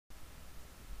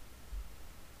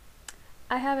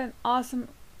I have an awesome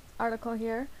article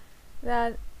here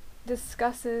that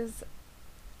discusses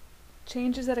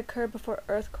changes that occur before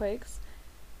earthquakes,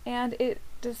 and it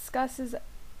discusses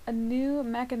a new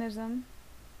mechanism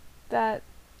that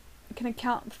can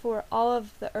account for all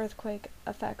of the earthquake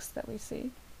effects that we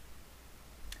see.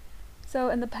 So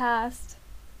in the past,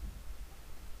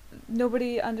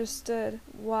 nobody understood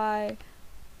why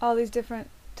all these different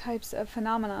types of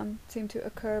phenomenon seem to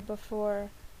occur before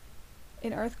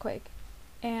an earthquake.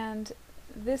 And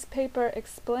this paper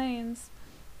explains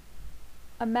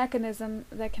a mechanism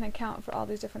that can account for all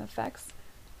these different effects.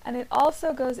 And it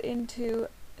also goes into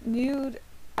new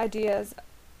ideas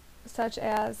such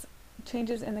as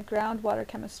changes in the groundwater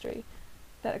chemistry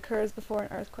that occurs before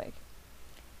an earthquake.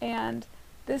 And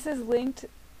this is linked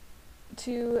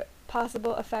to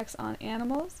possible effects on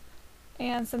animals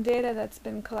and some data that's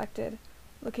been collected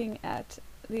looking at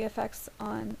the effects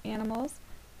on animals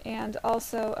and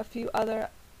also a few other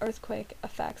earthquake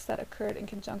effects that occurred in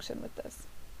conjunction with this.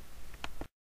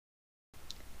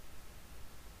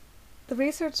 The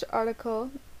research article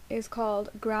is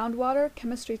called Groundwater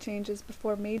Chemistry Changes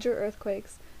Before Major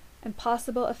Earthquakes and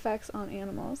Possible Effects on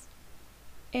Animals,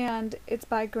 and it's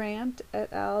by Grant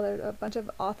et al. There's a bunch of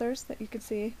authors that you can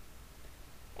see,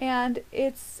 and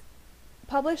it's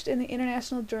published in the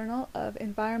International Journal of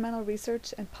Environmental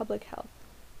Research and Public Health.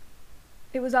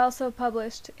 It was also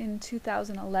published in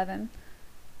 2011.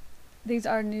 These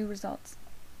are new results.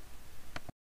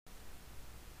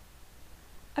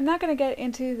 I'm not going to get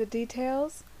into the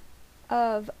details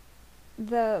of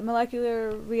the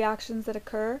molecular reactions that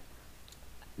occur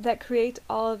that create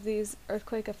all of these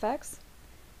earthquake effects,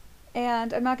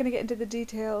 and I'm not going to get into the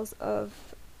details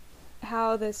of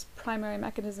how this primary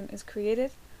mechanism is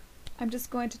created. I'm just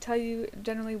going to tell you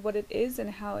generally what it is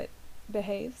and how it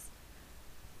behaves.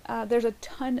 There's a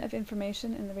ton of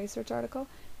information in the research article,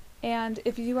 and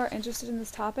if you are interested in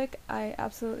this topic, I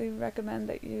absolutely recommend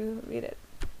that you read it.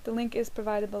 The link is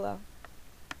provided below.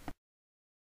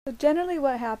 So generally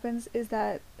what happens is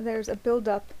that there's a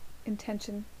buildup in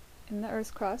tension in the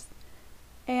Earth's crust,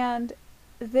 and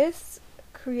this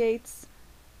creates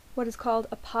what is called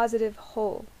a positive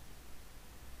hole.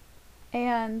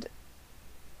 And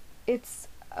it's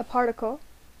a particle,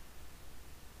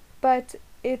 but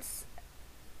it's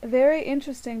very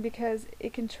interesting because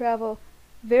it can travel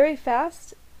very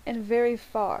fast and very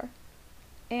far.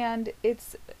 And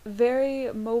it's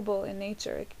very mobile in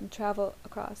nature. It can travel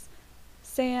across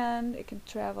sand, it can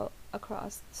travel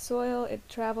across soil, it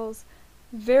travels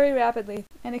very rapidly,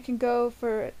 and it can go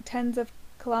for tens of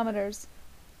kilometers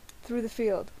through the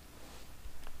field.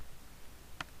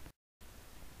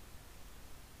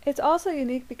 It's also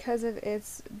unique because of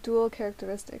its dual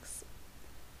characteristics.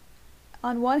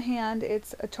 On one hand,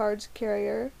 it's a charge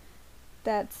carrier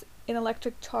that's an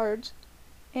electric charge,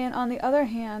 and on the other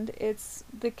hand, it's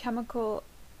the chemical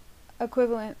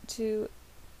equivalent to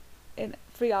a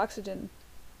free oxygen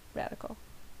radical.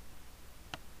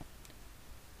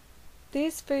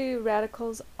 These free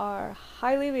radicals are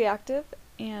highly reactive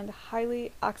and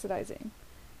highly oxidizing.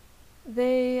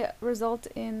 They result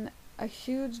in a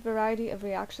huge variety of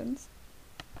reactions.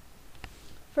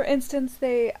 For instance,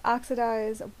 they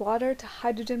oxidize water to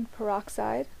hydrogen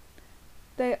peroxide.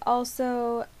 They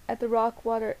also, at the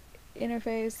rock-water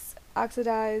interface,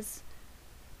 oxidize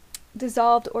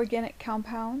dissolved organic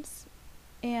compounds,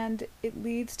 and it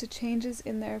leads to changes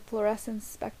in their fluorescence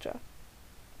spectra.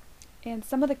 And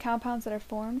some of the compounds that are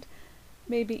formed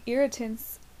may be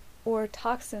irritants or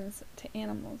toxins to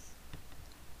animals.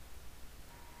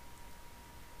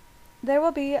 There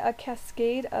will be a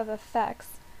cascade of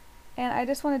effects, and I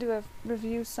just want to do a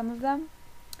review some of them.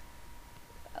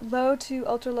 Low to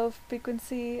ultra-low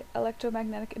frequency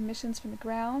electromagnetic emissions from the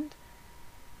ground,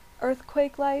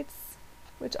 earthquake lights,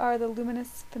 which are the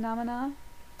luminous phenomena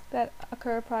that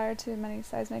occur prior to many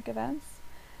seismic events,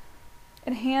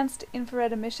 enhanced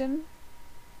infrared emission,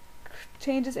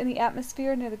 changes in the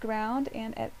atmosphere near the ground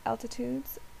and at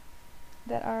altitudes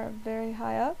that are very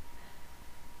high up,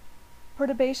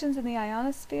 perturbations in the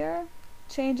ionosphere,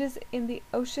 changes in the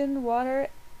ocean, water,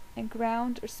 and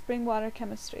ground or spring water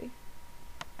chemistry.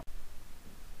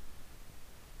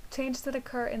 Changes that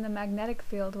occur in the magnetic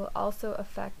field will also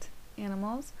affect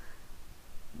animals.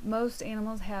 Most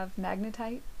animals have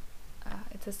magnetite.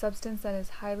 It's a substance that is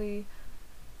highly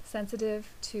sensitive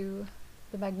to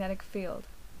the magnetic field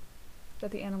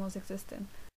that the animals exist in.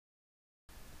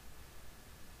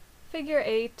 Figure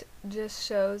 8 just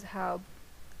shows how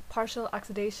partial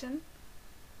oxidation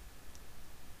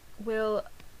will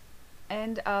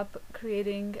end up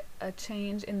creating a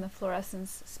change in the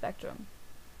fluorescence spectrum.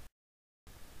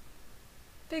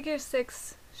 Figure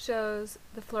 6 shows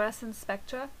the fluorescence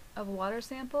spectra of water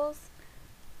samples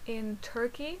in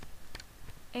Turkey,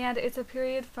 and it's a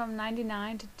period from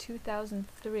 99 to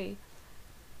 2003.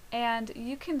 And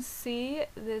you can see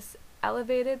this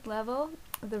elevated level,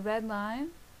 the red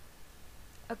line,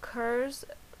 occurs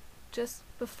just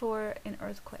before an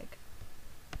earthquake.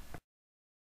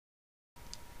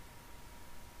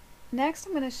 Next,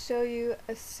 I'm going to show you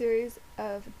a series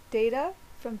of data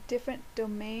from different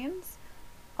domains,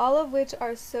 all of which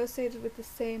are associated with the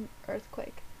same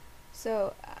earthquake.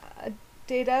 So,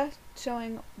 data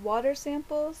showing water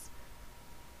samples,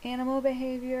 animal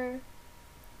behavior,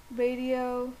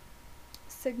 radio,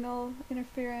 signal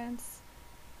interference,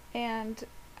 and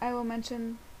I will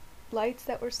mention lights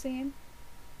that were seen.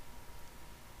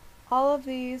 All of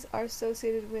these are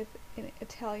associated with an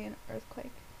Italian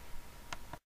earthquake.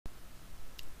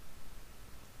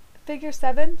 Figure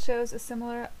 7 shows a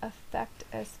similar effect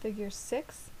as Figure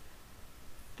 6.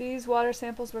 These water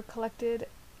samples were collected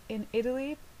in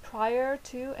Italy prior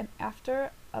to and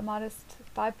after a modest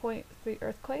 5.3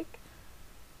 earthquake.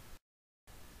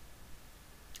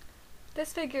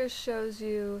 This figure shows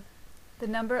you the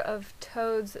number of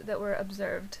toads that were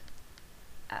observed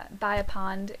by a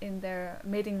pond in their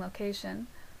mating location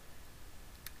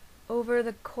over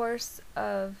the course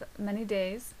of many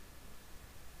days.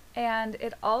 And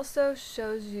it also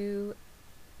shows you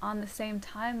on the same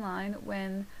timeline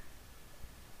when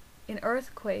an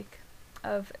earthquake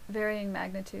of varying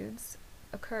magnitudes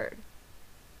occurred.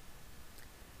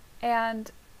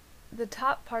 And the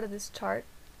top part of this chart,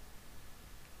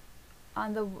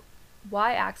 on the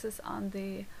y-axis, on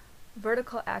the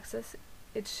vertical axis,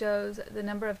 it shows the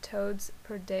number of toads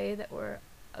per day that were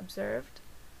observed.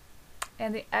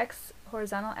 And the x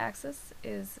horizontal axis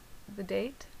is the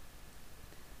date.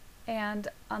 And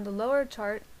on the lower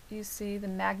chart, you see the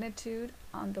magnitude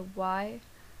on the y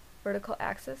vertical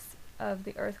axis of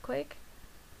the earthquake.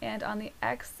 And on the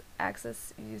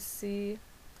x-axis, you see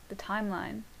the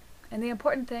timeline. And the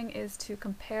important thing is to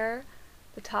compare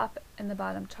the top and the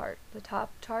bottom chart. The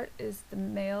top chart is the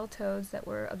male toads that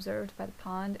were observed by the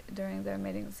pond during their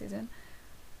mating season,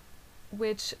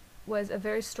 which was a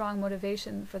very strong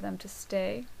motivation for them to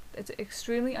stay. It's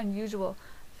extremely unusual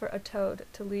for a toad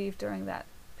to leave during that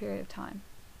period of time.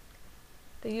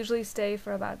 They usually stay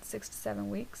for about 6 to 7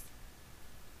 weeks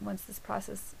once this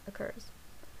process occurs.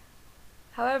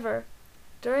 However,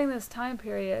 during this time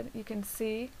period, you can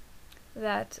see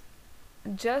that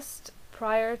just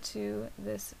prior to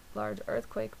this large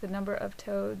earthquake, the number of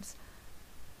toads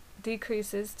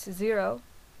decreases to 0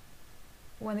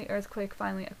 when the earthquake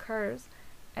finally occurs,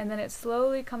 and then it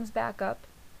slowly comes back up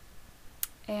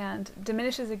and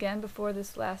diminishes again before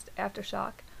this last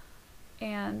aftershock,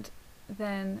 and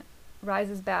then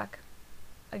rises back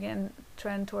again,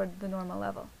 trend toward the normal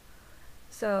level.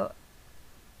 So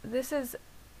this is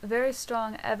very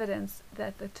strong evidence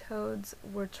that the toads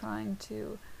were trying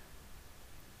to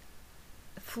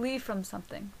flee from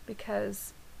something,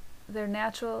 because their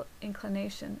natural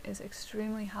inclination is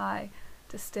extremely high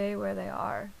to stay where they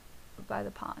are by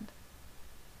the pond.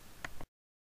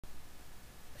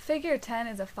 Figure 10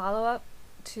 is a follow-up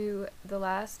to the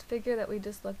last figure that we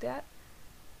just looked at,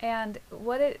 and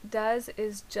what it does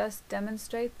is just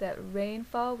demonstrate that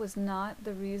rainfall was not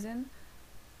the reason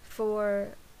for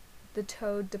the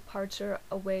toad departure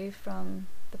away from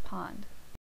the pond.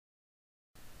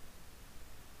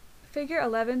 Figure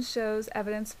 11 shows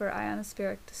evidence for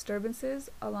ionospheric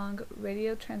disturbances along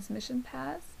radio transmission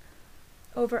paths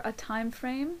over a time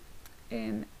frame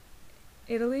in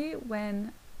Italy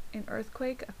when an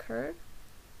earthquake occurred.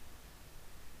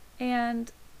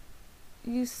 And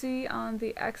you see on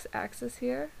the x-axis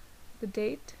here the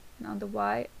date, and on the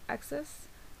y-axis,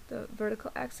 the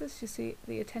vertical axis, you see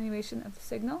the attenuation of the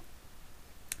signal.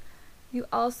 You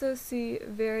also see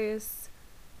various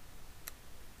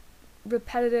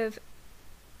repetitive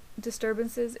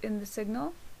disturbances in the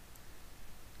signal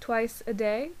twice a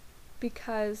day,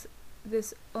 because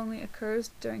this only occurs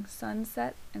during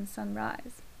sunset and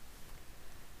sunrise.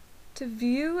 To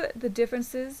view the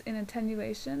differences in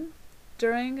attenuation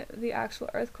during the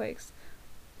actual earthquakes,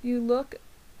 you look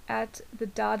at the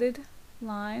dotted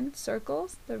line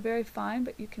circles. They're very fine,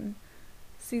 but you can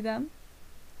see them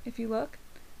if you look.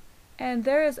 And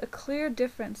there is a clear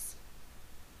difference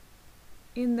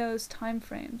in those time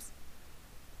frames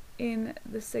in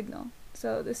the signal.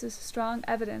 So this is strong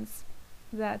evidence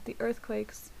that the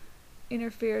earthquakes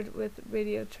interfered with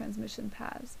radio transmission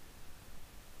paths.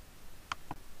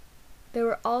 There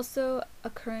were also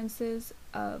occurrences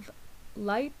of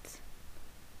light,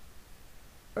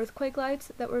 earthquake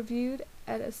lights, that were viewed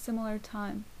at a similar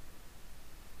time.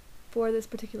 for this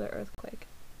particular earthquake.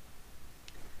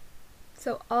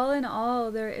 So all in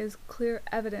all, there is clear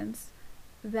evidence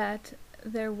that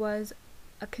there was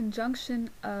a conjunction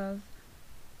of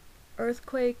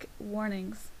earthquake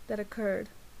warnings that occurred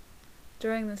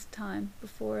during this time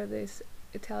before this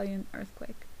Italian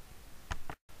earthquake.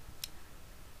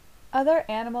 Other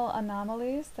animal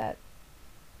anomalies that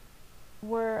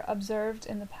were observed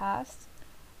in the past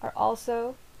are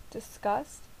also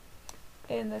discussed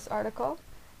in this article.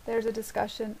 There's a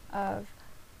discussion of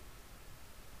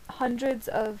hundreds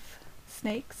of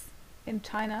snakes in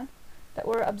China that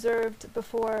were observed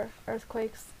before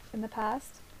earthquakes in the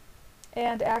past,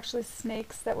 and actually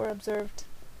snakes that were observed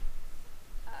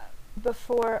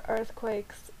before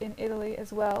earthquakes in Italy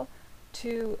as well,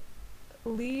 to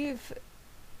leave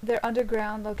their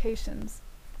underground locations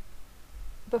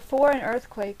before an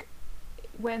earthquake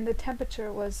when the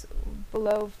temperature was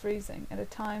below freezing, at a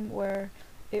time where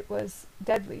it was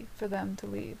deadly for them to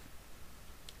leave.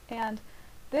 And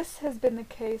this has been the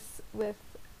case with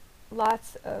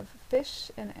lots of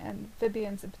fish and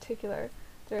amphibians in particular.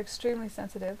 They're extremely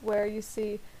sensitive, where you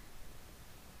see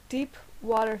deep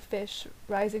water fish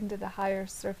rising to the higher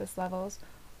surface levels,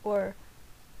 or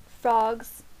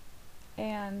frogs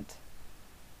and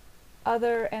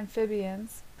other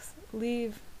amphibians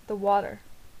leave the water.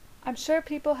 I'm sure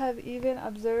people have even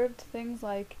observed things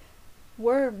like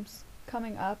worms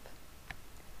coming up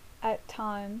at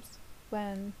times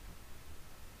when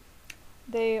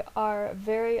they are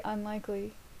very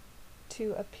unlikely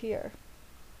to appear.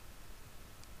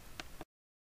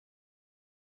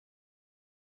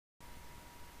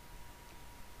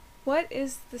 What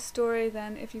is the story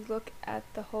then if you look at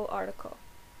the whole article?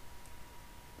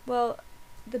 Well,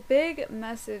 the big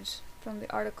message from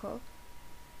the article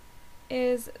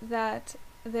is that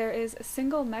there is a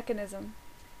single mechanism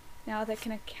now that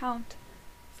can account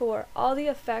for all the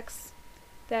effects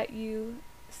that you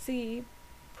see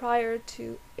prior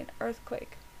to an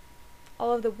earthquake,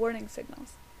 all of the warning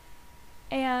signals.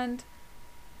 And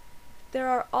there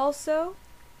are also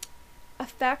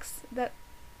effects that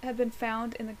have been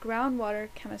found in the groundwater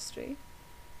chemistry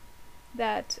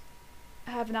that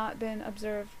have not been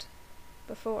observed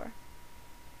before.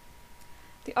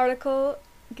 The article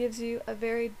gives you a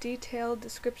very detailed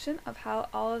description of how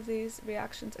all of these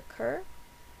reactions occur.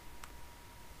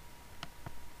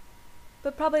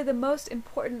 But probably the most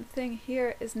important thing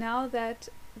here is, now that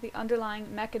the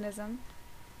underlying mechanism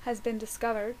has been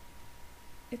discovered,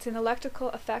 it's an electrical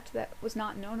effect that was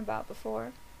not known about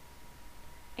before.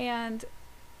 And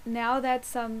now that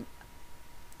some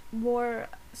more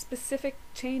specific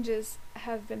changes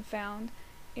have been found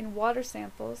in water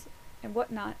samples and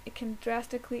whatnot, it can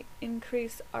drastically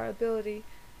increase our ability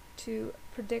to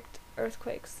predict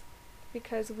earthquakes,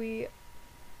 because we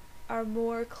are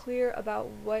more clear about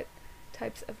what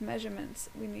types of measurements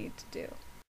we need to do.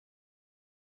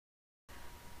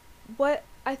 What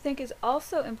I think is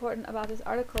also important about this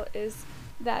article is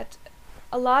that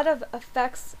a lot of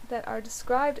effects that are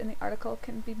described in the article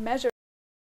can be measured.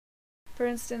 For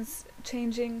instance,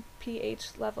 changing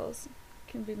pH levels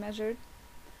can be measured,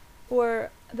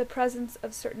 or the presence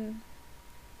of certain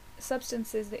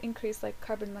substances that increase, like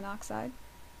carbon monoxide.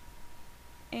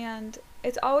 And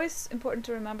it's always important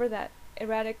to remember that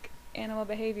erratic animal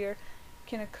behavior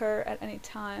can occur at any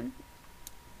time,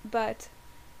 but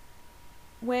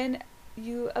when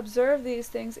you observe these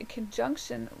things in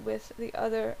conjunction with the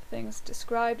other things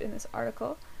described in this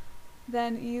article,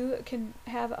 then you can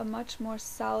have a much more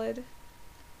solid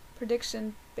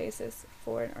prediction basis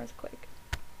for an earthquake.